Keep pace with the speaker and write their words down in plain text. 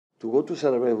to go to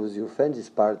celebrate with your fans is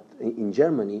part, in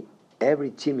Germany,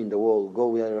 every team in the world go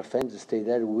with their fans, stay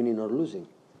there, winning or losing.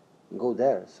 Go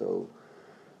there. So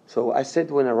I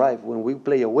said when I arrived, when we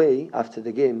play away after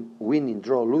the game, winning,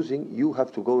 draw, losing, you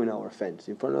have to go in our fans,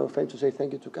 in front of our fans to say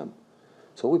thank you to come.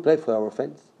 So we played for our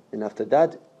fans. And after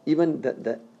that, even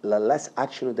the last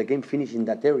action of the game finished in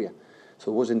that area.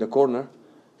 So it was in the corner,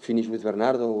 finished with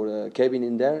Bernardo or Kevin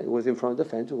in there. It was in front of the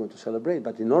fans. We went to celebrate,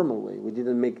 but in normal way. We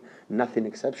didn't make nothing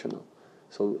exceptional.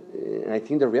 So and I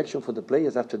think the reaction for the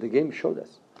players after the game showed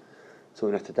us. So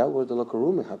and after that was the locker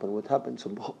room. It happened what happened. So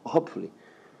hopefully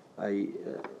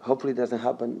it doesn't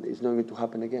happen. It's not going to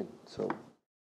happen again. So.